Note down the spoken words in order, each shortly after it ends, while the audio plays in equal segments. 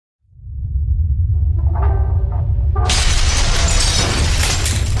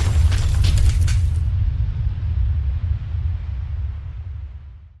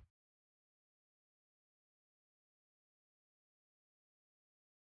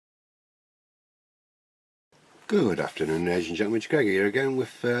Good afternoon, ladies and gentlemen. It's Greg here again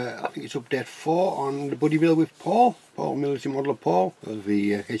with, I think it's update 4 on the buddy build with Paul, military model of Paul, of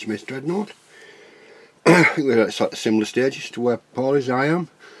the HMS Dreadnought. I think we're at sort of similar stages to where Paul is, I am.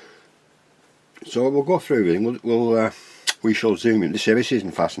 So we'll go through it. We shall zoom in. The service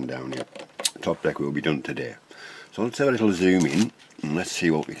isn't fastened down yet. Top deck will be done today. So let's have a little zoom in and let's see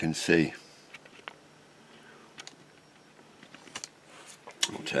what we can see.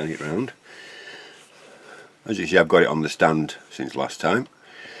 I'll turn it round. As you see, I've got it on the stand since last time,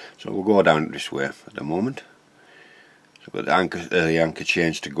 so we'll go down this way at the moment. So I've got the anchor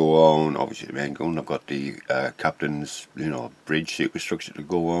chains to go on, obviously the main gun. I've got the captain's, bridge superstructure to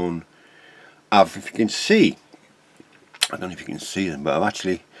go on. If you can see, I don't know if you can see them, but I've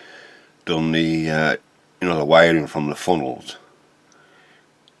actually done the, the wiring from the funnels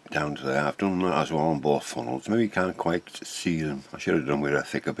down to there. I've done that as well on both funnels. Maybe you can't quite see them. I should have done with a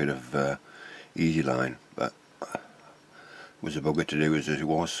thicker bit of easy line, but it was a bugger to do as it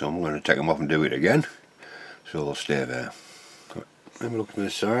was, so I'm going to take them off and do it again, so they'll stay there. Let me look from the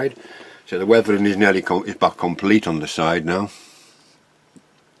side. So the weathering is nearly back complete on the side now.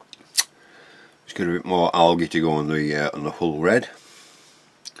 Just got a bit more algae to go on the hull red,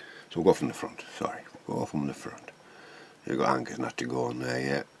 so we'll go from the front. Go from the front. You've got anchors not to go on there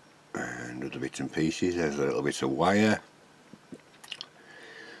yet, and other bits and pieces. There's a little bits of wire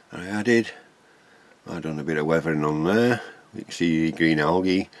I've done a bit of weathering on there. You can see the green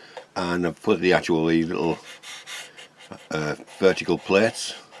algae, and I've put the actual little vertical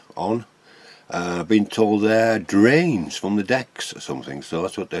plates on. I've been told they're drains from the decks or something, so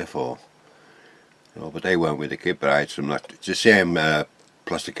that's what they're for. But they weren't with the kit, but I had some left. It's the same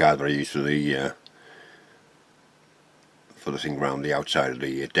plastic card that I used for the thing around the outside of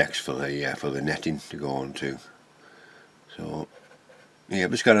the decks for the netting to go on to. So yeah,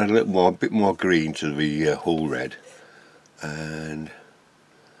 I've just got a bit more green to the hull red, and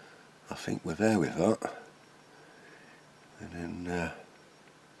I think we're there with that. And then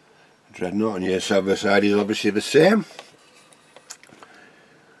Dreadnought on your other side is obviously the same.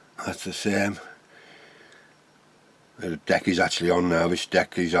 That's the same. The deck is actually on now. This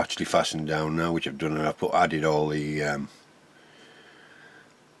deck is actually fastened down now, which I've done, and I've added all the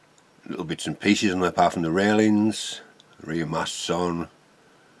little bits and pieces on there, apart from the railings, rear masts on.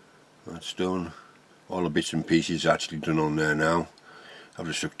 That's done. All the bits and pieces actually done on there now. I've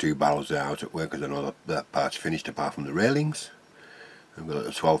just took 2 barrels there out at work because I know that part's finished apart from the railings. I've got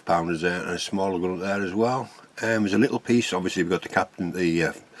a 12 pounders there and a smaller gun up there as well. There's a little piece, obviously we've got the captain,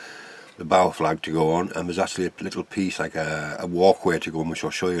 the bow flag to go on, and there's actually a little piece like a walkway to go on, which I'll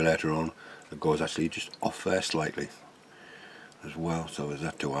show you later on, that goes actually just off there slightly as well, so there's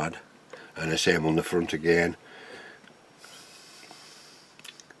that to add. And the same on the front again.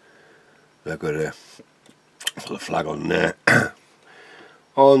 I've got a little flag on there.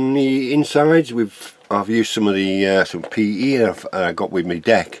 On the insides, I've used some of the some PE I got with my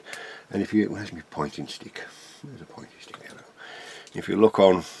deck. And if you, where's my pointing stick? There's a pointing stick here. If you look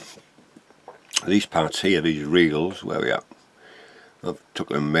on these parts here, these reels, where we are, I've took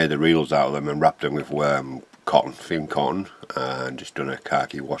them, made the reels out of them, and wrapped them with cotton, thin cotton, and just done a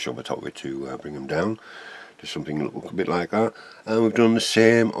khaki wash over top of it to bring them down. Just something that look a bit like that. And we've done the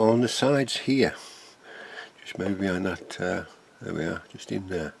same on the sides here. Just maybe behind that, there we are, just in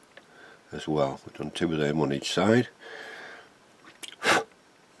there as well. We've done 2 of them on each side. I've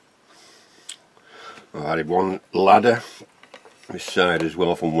added 1 ladder this side as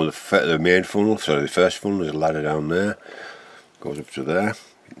well from the main funnel, sorry, the first funnel. There's a ladder down there, goes up to there.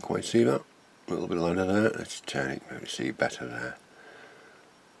 You can quite see that. A little bit of ladder there. Let's turn it, maybe see better there.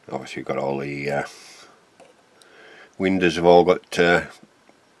 Obviously, you've got all the windows have all got,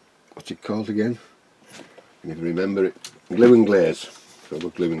 what's it called again? I can remember it. Glue and glaze. So I've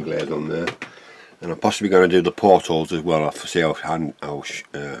got glue and glaze on there. And I'm possibly going to do the portholes as well. I'll see how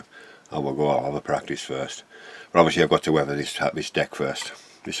we'll go. I'll have a practice first. But obviously I've got to weather this deck first.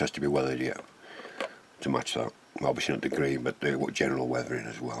 This has to be weathered yet to match that. Obviously not the green, but the general weathering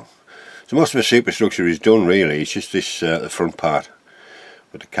as well. So most of the superstructure is done really. It's just this the front part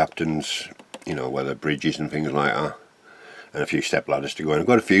with the captain's, where the bridges and things like that, and a few step ladders to go in. I've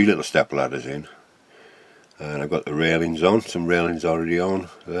got a few little step ladders in, and I've got the railings on, some railings already on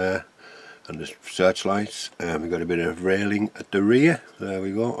there, and the searchlights, and we've got a bit of railing at the rear, there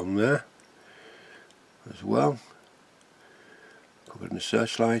we go, on there as well, covering the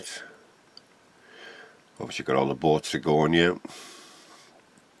searchlights. Obviously got all the boats to go on yet,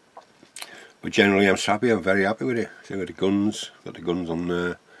 but generally I'm very happy with it. So I've got the guns on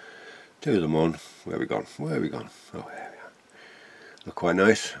there, 2 of them on. Where have we gone? Oh, there we are. Look quite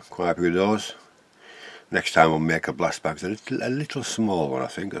nice, quite happy with those. next time I'll make a blast bag. It's a little small one, I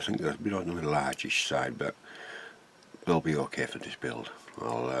think. There's a bit on the largish side, but they'll be okay for this build.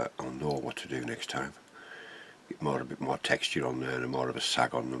 I'll know what to do next time. Get a bit more texture on there and more of a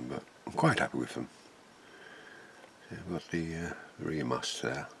sag on them, but I'm quite happy with them. So I've got the rear mast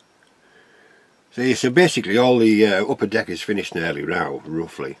there. So basically all the upper deck is finished nearly now,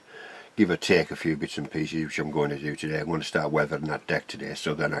 roughly. Give or take a few bits and pieces, which I'm going to do today. I'm going to start weathering that deck today,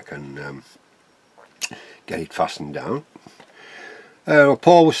 so then I can get it fastened down.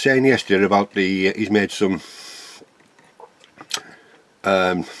 Paul was saying yesterday about he's made some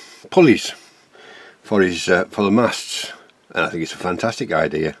pulleys for the masts, and I think it's a fantastic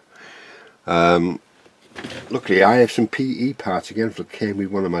idea. Luckily I have some PE parts again that came with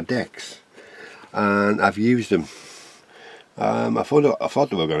one of my decks, and I've used them. I thought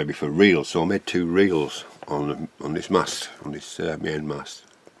they were going to be for reels, so I made 2 reels on this mast, on this main mast.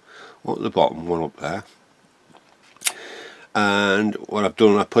 One at the bottom, one up there. And what I've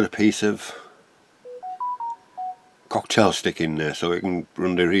done, I put a piece of cocktail stick in there, so it can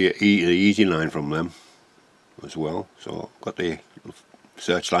run the easy line from them as well. So I've got the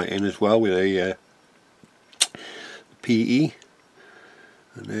searchlight in as well with a PE,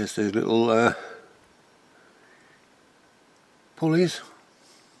 and there's the little pulleys.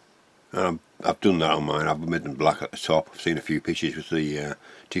 I've done that on mine. I've made them black at the top. I've seen a few pictures with the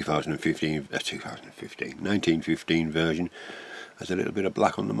 1915 version. There's a little bit of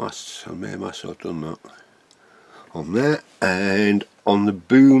black on the masts, on main mast, so I've done that on there. And on the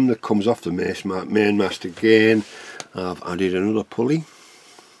boom that comes off the main mast again, I've added another pulley.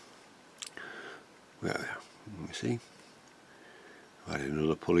 Let me see. I've added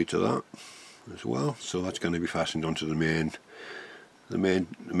another pulley to that as well, so that's going to be fastened onto the main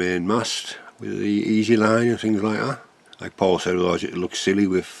mast with the easy line and things like that. Like Paul said, otherwise it looks silly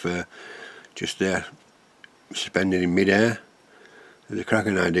with just there suspended in mid-air. It was a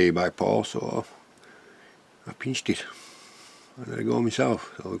cracking idea by Paul, so I pinched it. I let it go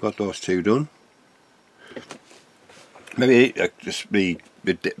myself. So we've got those 2 done. Maybe just the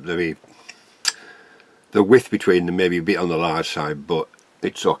width between them maybe a bit on the large side, but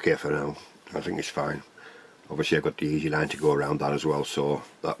it's okay for now. I think it's fine. Obviously I've got the easy line to go around that as well, so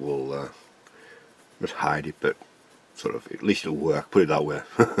that will just hide it, but sort of at least it'll work, put it that way.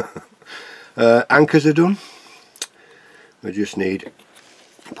 Anchors are done. I just need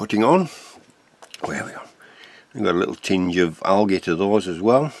putting on. There we go. I've got a little tinge of algae to those as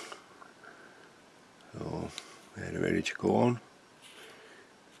well, so they're ready to go on.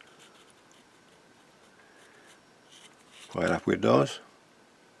 Quite happy with those.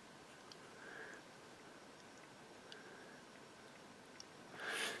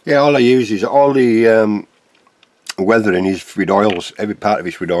 Yeah, all I use is all the weathering is with oils. Every part of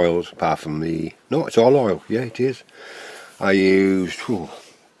it's with oils, apart from the... No, it's all oil. Yeah, it is. I use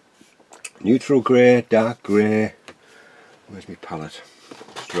neutral grey, dark grey. Where's my palette?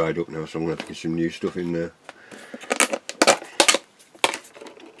 It's dried up now, so I'm going to have to get some new stuff in there.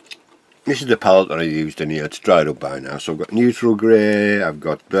 This is the palette that I used in here. It's dried up by now. So I've got neutral grey, I've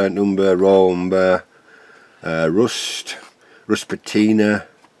got burnt umber, raw umber, rust patina,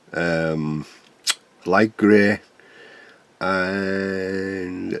 light grey,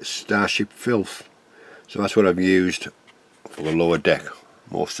 and starship filth. So that's what I've used for the lower deck.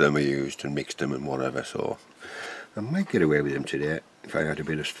 Most of them are used and mixed them and whatever, so I might get away with them today if I add a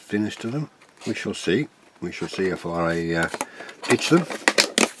bit of thinness to them. We shall see. We shall see how far I pitch them.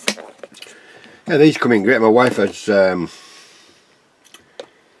 Yeah, these come in great. My wife has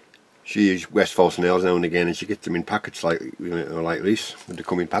she uses Westfall snails now and again, and she gets them in packets like this. They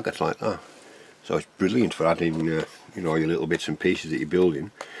come in packets like that. So it's brilliant for adding you know, your little bits and pieces that you're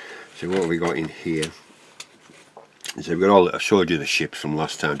building. So what have we got in here? So we've got all. I showed you the ships from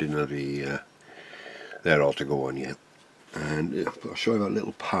last time, didn't I? They're all to go on yet. And I'll show you that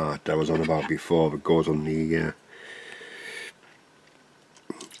little part I was on about before that goes on the.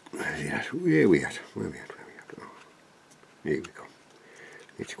 Where are we at? Oh, here we go.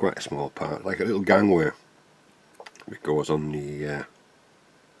 It's quite a small part, like a little gangway. It goes on the.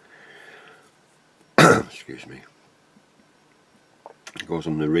 Excuse me. It goes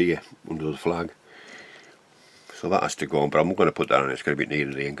on the rear under the flag. So that has to go on, but I'm going to put that on. It's going to be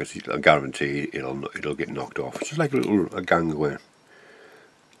near the end because I guarantee it'll get knocked off. It's just like a gangway.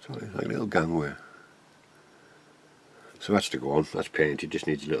 So it's like a little gangway. So that's to go on. That's painted. Just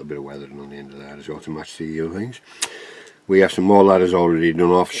needs a little bit of weathering on the end of that as well to match the other things. We have some more ladders already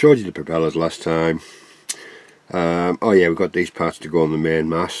done off. Showed you the propellers last time. Oh yeah, we've got these parts to go on the main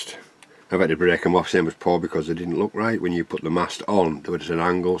mast. I've had to break them off, same as Paul, because they didn't look right when you put the mast on. There was an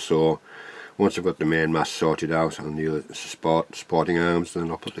angle, so once I've got the main mast sorted out and the other supporting arms, then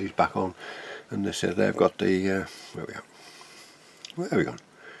I'll put these back on. And they said they've got the where we are? Where are we gone?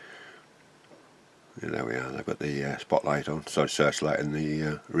 Yeah, there we are. They've got the spotlight on, sorry, searchlight, and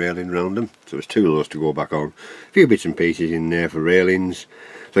the railing round them. So there's two of those to go back on. A few bits and pieces in there for railings,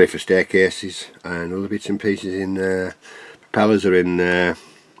 sorry, for staircases, and other bits and pieces in there. Propellers are in there.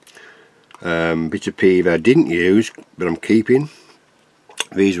 Bits of PV I didn't use, but I'm keeping.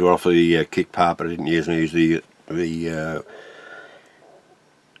 These were off the kick part, but I didn't use them. I used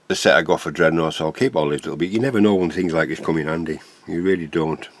the set I got for Dreadnought, so I'll keep all these little bits. You never know when things like this come in handy. You really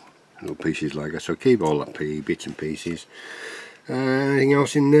don't. Little pieces like that, so keep all that bits and pieces. Anything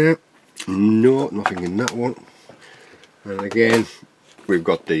else in there? No, nothing in that one. And again, we've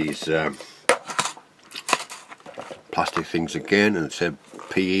got these plastic things again, and it said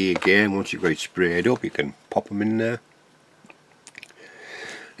PE again. Once you've got it sprayed up, you can pop them in there.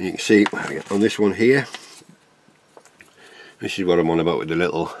 And you can see on this one here, this is what I'm on about with the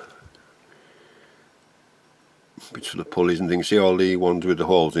little bits for the pulleys and things. See all the ones with the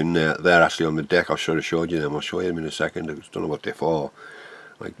holes in there? They're actually on the deck. I should have showed you them. I'll show you them in a second. I just don't know what they're for.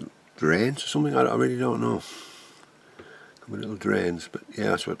 Like drains or something? I really don't know. Little drains, but yeah,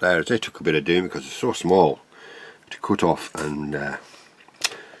 that's what they are. They took a bit of doing because it's so small to cut off, and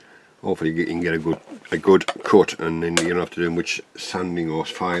hopefully you can get a good cut, and then you don't have to do much sanding or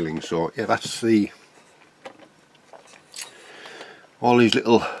filing. So yeah, that's the all these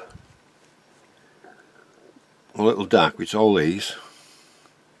little dark bits, all these,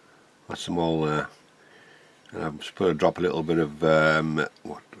 that's them all there. And I'm supposed to drop a little bit of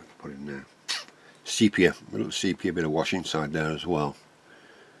what do I put in there? Sepia, a little sepia bit of wash inside there as well.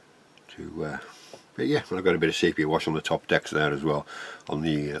 But yeah, I've got a bit of sepia wash on the top decks there as well, on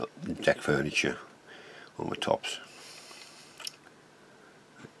the deck furniture, on the tops.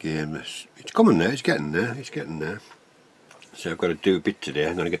 Again, it's coming there, it's getting there, it's getting there. So I've got to do a bit today.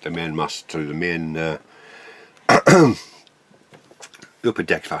 I'm going to get the main mast through the main upper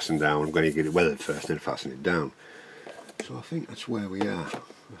deck fastened down. I'm going to get it weathered first, then fasten it down. So I think that's where we are.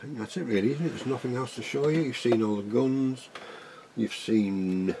 I think that's it really, isn't it? There's nothing else to show you. You've seen all the guns. You've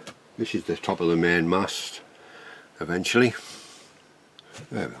seen, this is the top of the main mast eventually.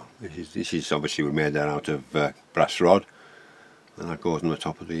 There we go. This is obviously we made that out of brass rod, and that goes on the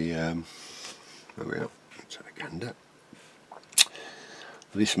top of the there we are. Let's have a gander.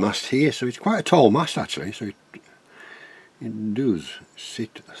 This mast here, so it's quite a tall mast actually, so it does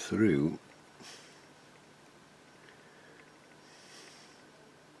sit through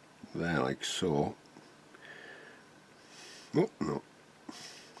there like so. Oh no,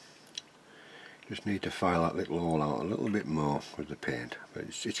 just need to file that little hole out a little bit more with the paint, but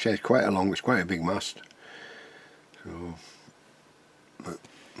it's quite a long, it's quite a big mast. So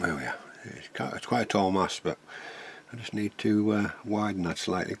there we are. It's quite a tall mast, but I just need to widen that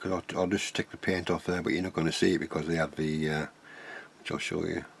slightly, because I'll just stick the paint off there, but you're not going to see it because they have the which I'll show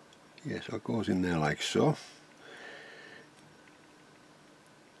you. Yeah, so it goes in there like so.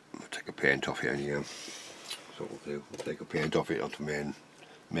 I'll take a paint off it anyhow. So what we'll do, we'll take a paint off it onto the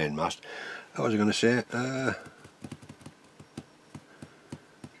main mast. What was I going to say?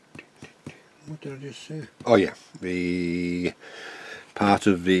 What did I just say? Oh yeah, the part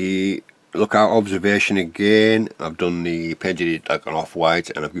of the lookout observation again. I've done the painted it like an off-white,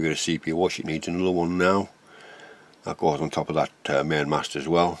 and I've given it a sepia wash. It needs another one now. That goes on top of that main mast as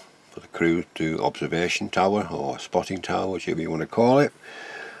well, for the crew to observation tower or spotting tower, whichever you want to call it.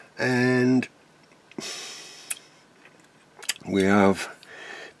 And we have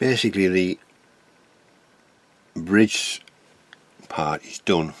basically the bridge part is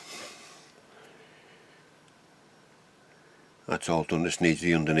done. That's all done. This needs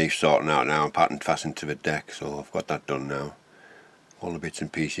the underneath sorting out now and pattern fastened to the deck, so I've got that done now. All the bits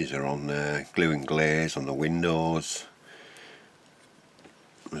and pieces are on there, glue and glaze on the windows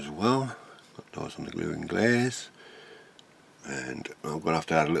as well. Got those on the glue and glaze, and I'm going to have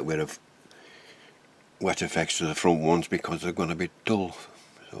to add a little bit of wet effects to the front ones because they're going to be dull.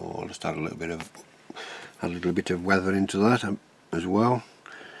 So I'll just add a little bit of weather into that as well.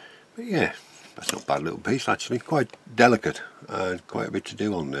 But yeah, that's not a bad little piece actually, quite delicate and quite a bit to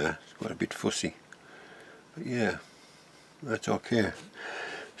do on there. It's quite a bit fussy, but yeah, that's okay.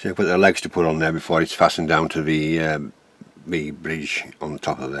 So I've got the legs to put on there before it's fastened down to the bridge on the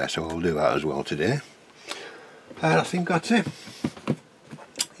top of there, so I'll do that as well today. And I think that's it.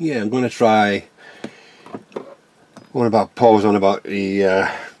 Yeah, I'm going to try pause on about the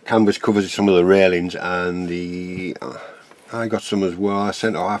canvas covers, some of the railings, and the I got some as well.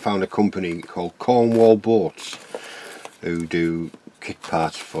 I found a company called Cornwall Boats who do kit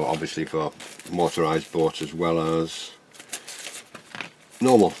parts for, obviously, for motorised boats as well as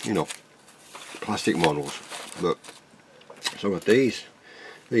normal, you know, plastic models. But so I've got these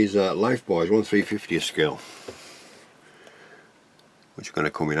Life Buoys 1/350th scale, which are going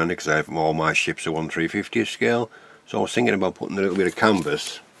to come in handy because I have all my ships are 1/350th scale. So I was thinking about putting a little bit of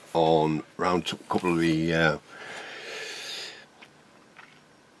canvas on around a couple of the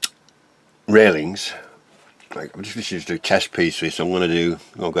railings. Like, I'm just do a test piece for this. I'm going to do,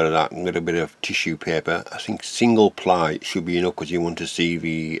 I've got that, I'm going to do a bit of tissue paper. I think single ply should be enough because you want to see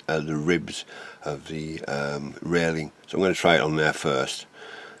the ribs of the railing. So I'm going to try it on there first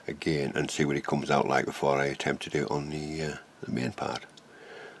again and see what it comes out like before I attempt to do it on the main part.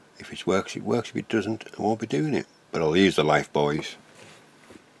 If it works, it works. If it doesn't, I won't be doing it. But I'll use the Life Buoys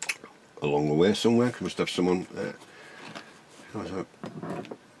along the way somewhere, because I must have someone oh,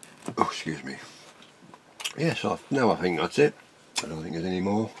 excuse me. Yeah, so now I think that's it. I don't think there's any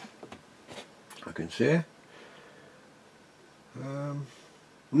more I can say.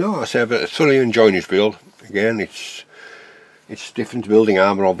 No, I say, but thoroughly enjoying this build. Again, it's different building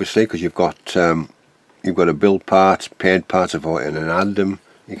armour, obviously, because you've got to build parts, paint parts of it, and then add them.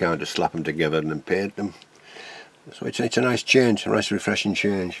 You can't just slap them together and then paint them. So it's a nice change, a nice refreshing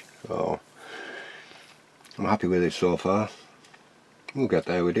change. So I'm happy with it so far. We'll get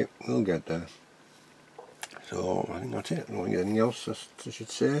there with it. We'll get there. So I think that's it. I don't think anything else I should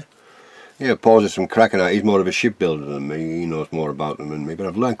say. Yeah, Paul's has some cracking out. He's more of a shipbuilder than me. He knows more about them than me. But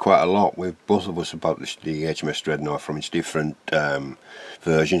I've learned quite a lot with both of us about the HMS Dreadnought from its different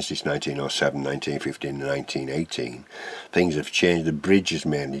versions. This 1907, 1915 and 1918. Things have changed. The bridge has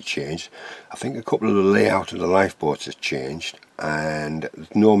mainly changed. I think a couple of the layout of the lifeboats has changed. And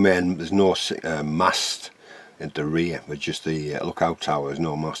there's no mast at the rear. But just the lookout tower. There's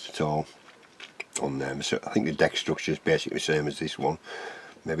no mast at all on them. So I think the deck structure is basically the same as this one.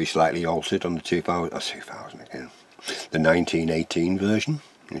 Maybe slightly altered on the 2000 again. The 1918 version,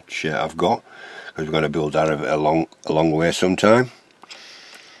 which I've got, because we're going to build that along the way sometime.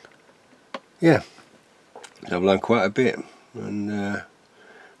 Yeah, I've learned quite a bit, and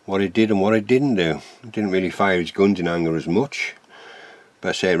what it did and what it didn't do. It didn't really fire its guns in anger as much. But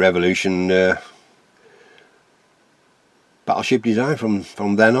I say Revolution battleship design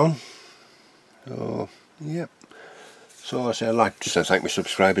from then on. So yeah. So I say I'd like to thank my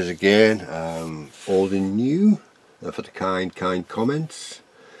subscribers again, old and new, for the kind comments.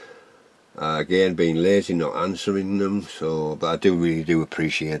 Again, being lazy, not answering them. So, but I really do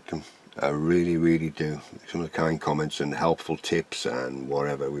appreciate them. I really do. Some of the kind comments and helpful tips and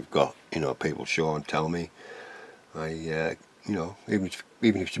whatever we've got. You know, people show and tell me. You know, even if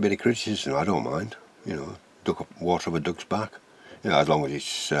it's a bit of criticism, I don't mind. You know, water of a duck's back. You know, as long as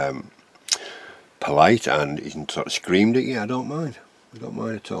it's polite and isn't sort of screamed at you, I don't mind. I don't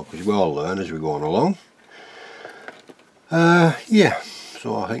mind at all, because we all learn as we're going along. Yeah,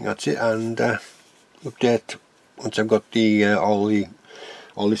 so I think that's it, and update once I've got the all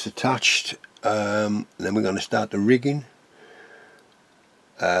this attached. Then we're going to start the rigging,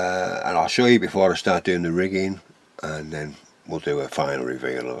 and I'll show you before I start doing the rigging, and then we'll do a final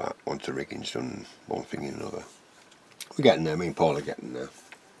reveal of that once the rigging's done, one thing and another. We're getting there, me and Paul are getting there.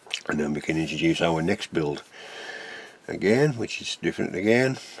 And then we can introduce our next build again, which is different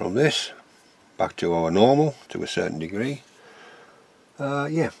again from this, back to our normal to a certain degree.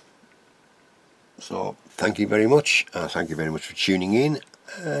 Yeah, so thank you very much. Thank you very much for tuning in,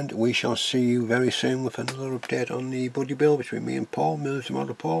 and we shall see you very soon with another update on the buddy build between me and Paul, military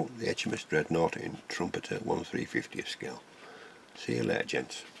model Paul, the HMS Dreadnought in Trumpeter 1/350th scale. See you later,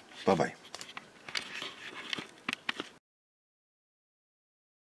 gents. Bye bye.